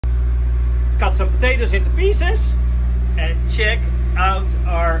cut some potatoes into pieces, and check out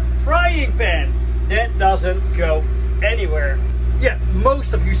our frying pan. That doesn't go anywhere. Yeah,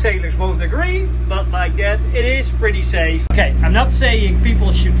 most of you sailors won't agree, but like that, it is pretty safe. Okay, I'm not saying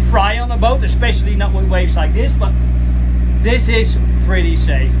people should fry on a boat, especially not with waves like this, but this is pretty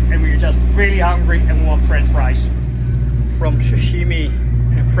safe. And we're just really hungry and we want French fries. From sashimi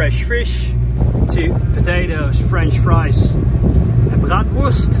and fresh fish to potatoes, French fries and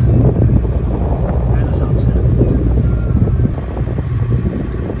bratwurst and the sunset.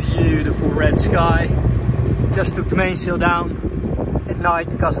 Beautiful red sky. Just took the mainsail down. At night,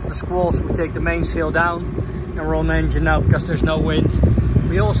 because of the squalls, we take the mainsail down and we're on engine now because there's no wind.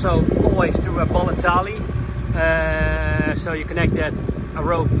 We also always do a boatlife, so you connect a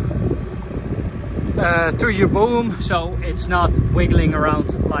rope to your boom, so it's not wiggling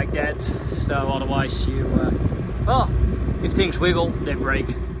around like that. So otherwise you, well, if things wiggle, they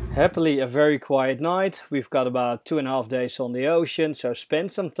break. Happily a very quiet night. We've got about 2.5 days on the ocean, so spend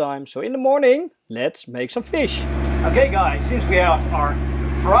some time. So in the morning, let's make some fish. Okay guys, since we have our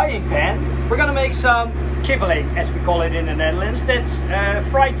frying pan, we're gonna make some kibbeling, as we call it in the Netherlands. That's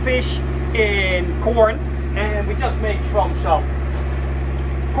fried fish in corn, and we just made from some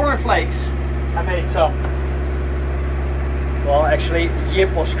cornflakes. I made some, well actually Jip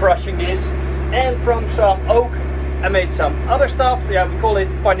was crushing this, and from some oak I made some other stuff. Yeah, we call it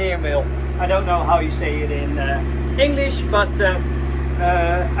paneermeel. I don't know how you say it in English, but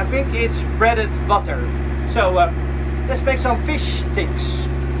I think it's breaded butter. So let's make some fish sticks.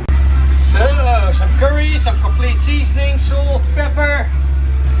 So some curry, some complete seasoning, salt, pepper.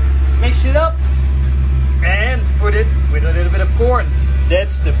 Mix it up and put it with a little bit of corn.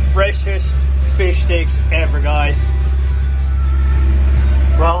 That's the freshest fish sticks ever, guys.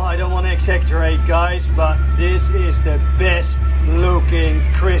 Well, I don't want to exaggerate, guys, but this is the best looking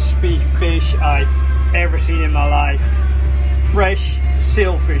crispy fish I've ever seen in my life. Fresh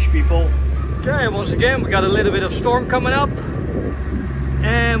sailfish, people. Okay, once again we got a little bit of storm coming up,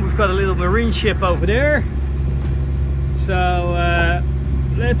 and we've got a little marine ship over there. So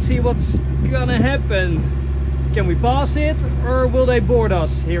let's see what's gonna happen. Can we pass it, or will they board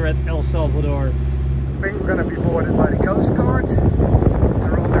us here at El Salvador? I think we're gonna be boarded by the Coast Guard.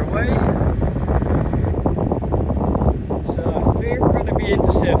 They're on their way. So I think we're gonna be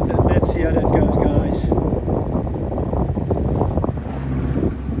intercepted. Let's see how that goes, guys.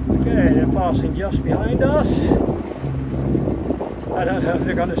 Okay, they're passing just behind us. I don't know if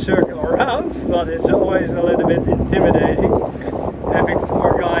they're gonna circle around, but it's always a little bit intimidating having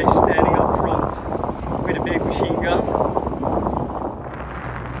 4 guys standing up front with a big machine gun.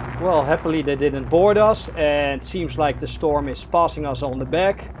 Well, happily they didn't board us, and it seems like the storm is passing us on the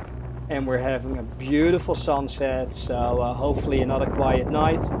back, and we're having a beautiful sunset. So hopefully another quiet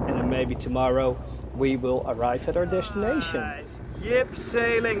night, and then maybe tomorrow we will arrive at our destination. Jip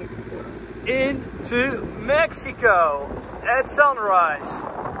sailing into Mexico at sunrise.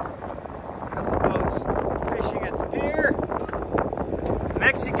 Got the boats fishing at the pier.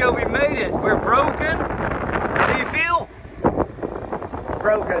 Mexico, we made it. We're broken. How do you feel?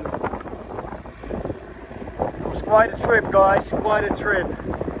 Broken. It was quite a trip, guys. Quite a trip.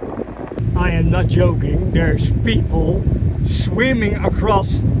 I am not joking. There's people swimming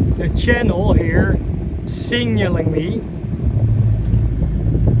across the channel here, signaling me.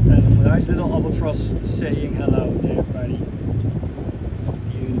 And a nice little albatross saying hello there, buddy.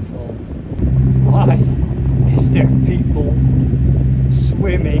 Beautiful. Why is there people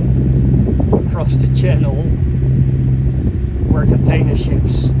swimming across the channel where container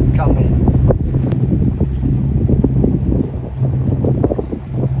ships come in?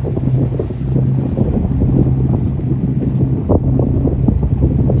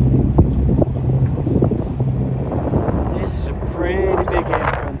 This is a pretty big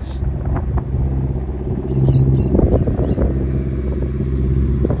entrance.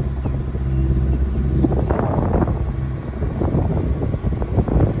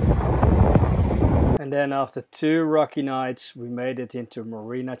 And then after 2 rocky nights, we made it into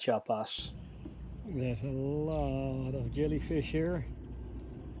Marina Chiapas. There's a lot of jellyfish here,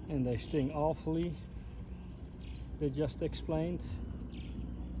 and they sting awfully. They just explained.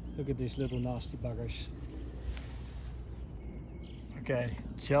 Look at these little nasty buggers. Okay,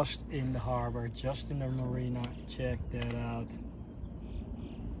 just in the harbor, just in the marina. Check that out.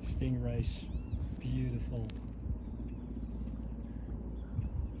 Stingrays, beautiful.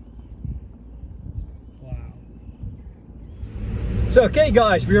 So okay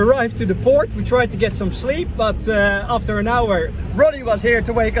guys, we arrived to the port. We tried to get some sleep, but after an hour Ronnie was here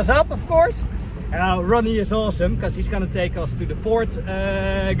to wake us up, of course. Ronnie is awesome because he's gonna take us to the port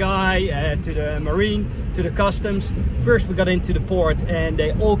guy, to the marine, to the customs. First we got into the port and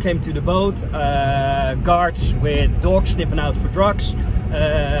they all came to the boat. Guards with dogs sniffing out for drugs.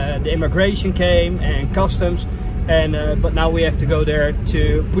 The immigration came and customs. And but now we have to go there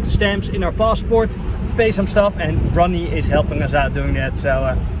to put the stamps in our passport, pay some stuff, and Ronnie is helping us out doing that.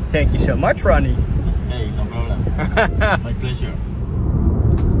 So thank you so much, Ronnie. Hey, no problem. My pleasure.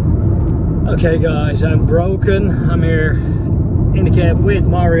 Okay guys, I'm broken. I'm here in the cab with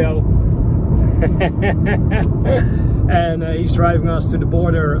Mario. And he's driving us to the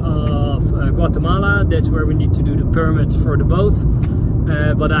border of Guatemala. That's where we need to do the permit for the boat.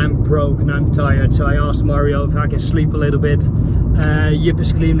 But I'm broke and I'm tired, so I asked Mario if I can sleep a little bit. Jip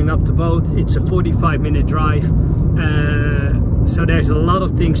is cleaning up the boat. It's a 45-minute drive. So there's a lot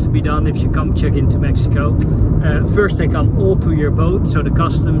of things to be done if you come check into Mexico. First they come all to your boat, so the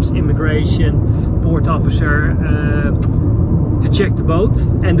customs, immigration, port officer, to check the boat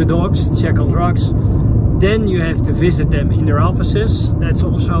and the dogs, check on drugs. Then you have to visit them in their offices. That's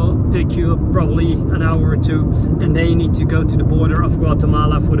also take you probably an hour or two, and then you need to go to the border of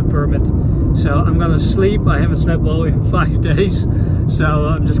Guatemala for the permit. So I'm gonna sleep. I haven't slept well in 5 days, so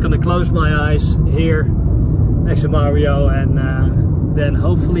I'm just gonna close my eyes here next to Mario, and then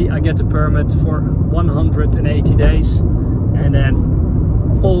hopefully I get the permit for 180 days, and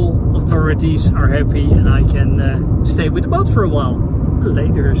then all authorities are happy and I can stay with the boat for a while.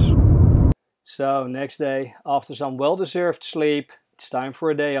 Laters. So next day, after some well-deserved sleep, it's time for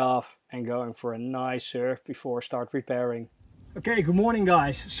a day off and going for a nice surf before start repairing. Okay, good morning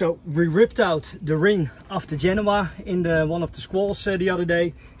guys. So we ripped out the ring of the Genoa in one of the squalls the other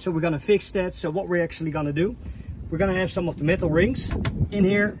day. So we're gonna fix that. So what we're actually gonna do, we're gonna have some of the metal rings in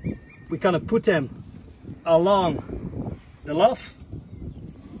here. We're gonna put them along the luff.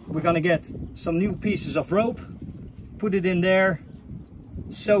 We're gonna get some new pieces of rope, put it in there,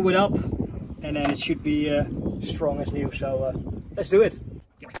 sew it up, and then it should be strong as new. So let's do it.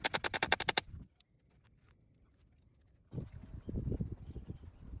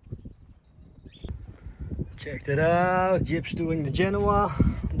 Check that out. Jip's doing the Genoa.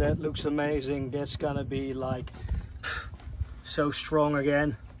 That looks amazing. That's gonna be like so strong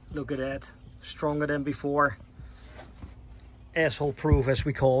again. Look at that. Stronger than before. Asshole proof, as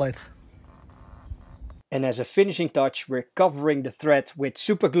we call it. And as a finishing touch, we're covering the thread with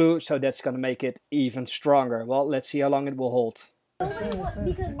super glue, so that's gonna make it even stronger. Well, let's see how long it will hold.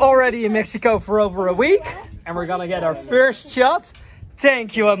 Already in Mexico for over a week, and we're gonna get our first shot.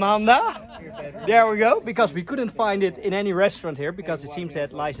 Thank you, Amanda. There we go, because we couldn't find it in any restaurant here, because it seems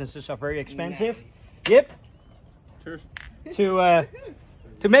that licenses are very expensive. Yep. Cheers.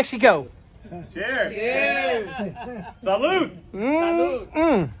 To Mexico. Cheers! Cheers! Salud!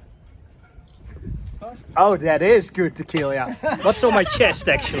 Salud! Oh, that is good tequila. What's on my chest,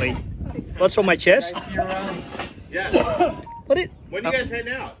 actually? What's on my chest? Yeah. What it? When are you guys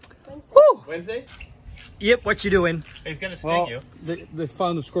heading out? Woo! Wednesday? Yep, what you doing? He's gonna sting you. They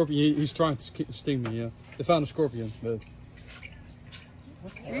found a scorpion. He's trying to sting me, yeah. They found a scorpion, but...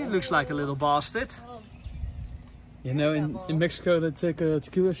 He looks like a little bastard. You know, in Mexico they take a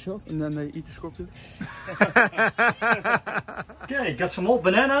tequila shot and then they eat the scorpion. Okay, got some old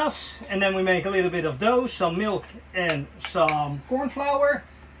bananas, and then we make a little bit of dough, some milk and some corn flour.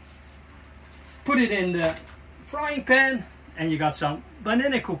 Put it in the frying pan, and you got some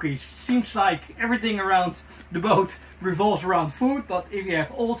banana cookies. Seems like everything around the boat revolves around food, but if you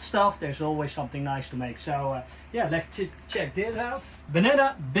have old stuff, there's always something nice to make. So yeah, let's check this out.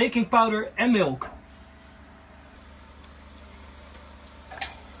 Banana, baking powder and milk.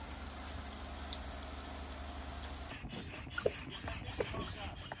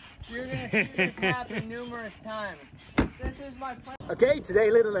 You're gonna see this happen numerous times. This is my plan. Okay,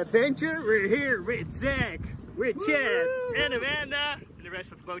 today little adventure. We're here with Zach, with Chad, and Amanda, and the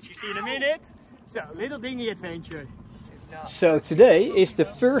rest of the boat you see in a minute. So, little dinghy adventure. So today is the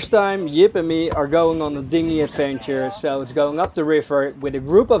first time Jip and me are going on a dinghy adventure. So it's going up the river with a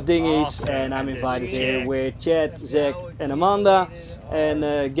group of dinghies, and I'm invited here with Chad, Zach and Amanda,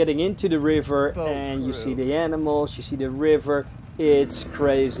 and getting into the river, and you see the animals, you see the river. It's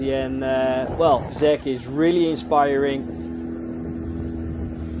crazy, and well, Zach is really inspiring.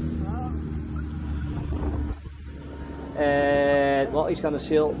 And well, he's gonna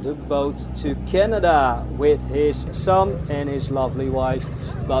sail the boat to Canada with his son and his lovely wife.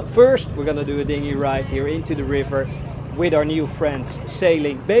 But first, we're gonna do a dinghy ride here into the river with our new friends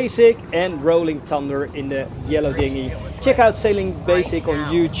Sailing Basic and Rolling Thunder in the yellow dinghy. Check out Sailing Basic on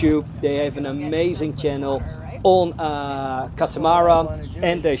YouTube. They have an amazing channel. on catamaran,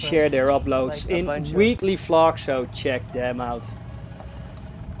 and they share their uploads in weekly vlogs, so check them out.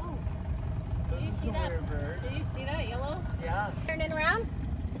 Did you see that? Did you see that yellow? Yeah. Turning around?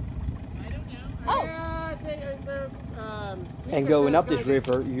 I don't know. Oh! And going up this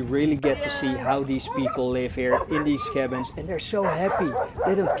river, you really get to see how these people live here in these cabins, and they're so happy.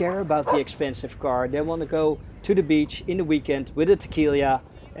 They don't care about the expensive car. They want to go to the beach in the weekend with a tequila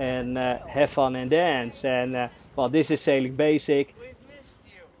and have fun and dance. And well, this is Sailing Basic.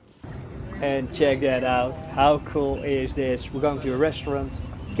 And check that out. How cool is this? We're going to a restaurant,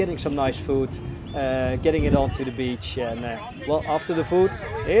 getting some nice food, getting it onto the beach, and well, after the food,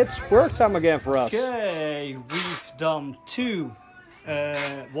 it's work time again for us. Okay, we've done 2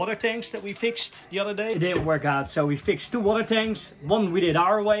 water tanks that we fixed the other day. It didn't work out, so we fixed 2 water tanks. One we did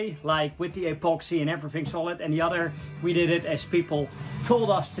our way, like with the epoxy and everything solid, and the other we did it as people told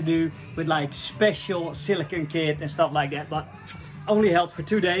us to do, with like special silicone kit and stuff like that, but only held for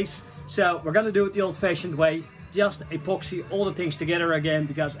 2 days. So we're gonna do it the old-fashioned way. Just epoxy all the things together again,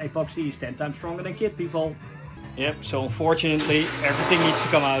 because epoxy is 10 times stronger than kit, people. Yep, so unfortunately everything needs to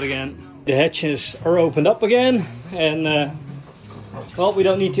come out again. The hatches are opened up again, and well, we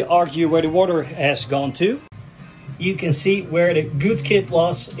don't need to argue where the water has gone to. You can see where the good kit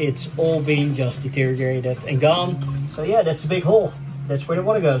was. It's all been just deteriorated and gone. So yeah, that's a big hole. That's where the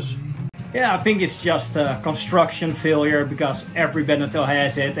water goes. Yeah, I think it's just a construction failure, because every Beneteau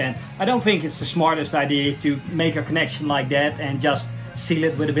has it, and I don't think it's the smartest idea to make a connection like that and just seal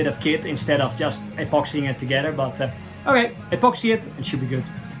it with a bit of kit instead of just epoxying it together. But okay, epoxy it, it should be good.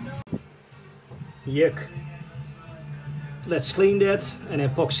 Yuck. Let's clean that and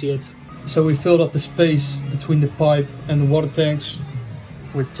epoxy it. So we filled up the space between the pipe and the water tanks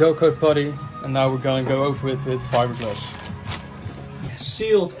with gel coat putty, and now we're gonna go over it with fiberglass.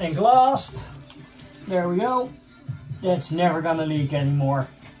 Sealed and glassed. There we go. That's never gonna leak anymore.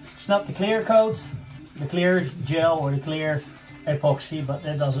 It's not the clear coat, the clear gel or the clear epoxy, but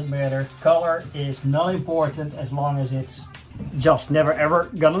that doesn't matter. Color is not important as long as it's just never ever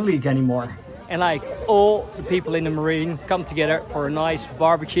gonna leak anymore. And like all the people in the marine come together for a nice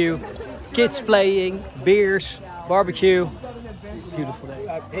barbecue, kids playing, beers, barbecue. Beautiful day.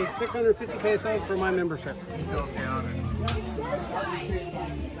 I paid 650 pesos for my membership.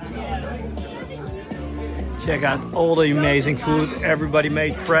 Check out all the amazing food everybody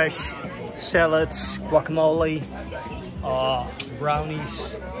made fresh. Salads, guacamole, brownies.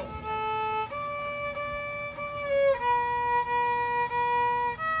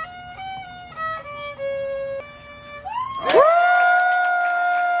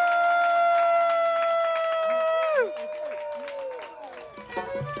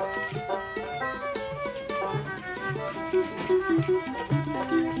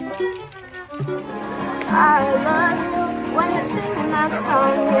 I love you when you're singing that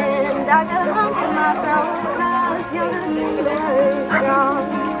song, and I got lump in my throat, cause you're the singer strong.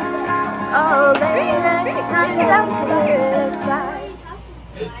 Oh baby, right down to the side.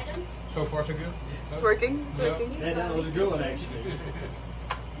 So far so good? It's working, it's working. Yeah, that was a good one actually.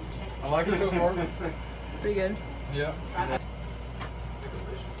 I like it so far. Pretty good. Yeah.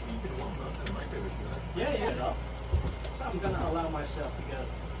 Yeah. So I'm gonna allow myself to get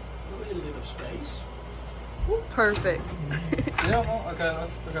a little bit of space. Perfect. Yeah, well, okay,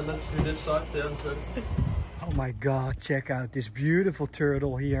 let's do this side, the other side. Oh my god, check out this beautiful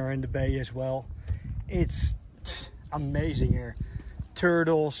turtle here in the bay as well. It's amazing here.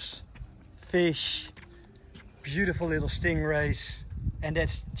 Turtles, fish, beautiful little stingrays, and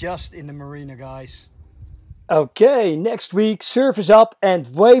that's just in the marina, guys. Okay, next week surf is up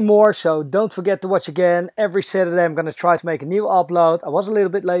and way more, so don't forget to watch again. Every Saturday I'm going to try to make a new upload. I was a little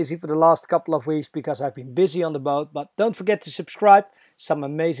bit lazy for the last couple of weeks because I've been busy on the boat, but don't forget to subscribe. Some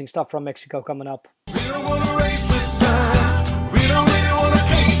amazing stuff from Mexico coming up.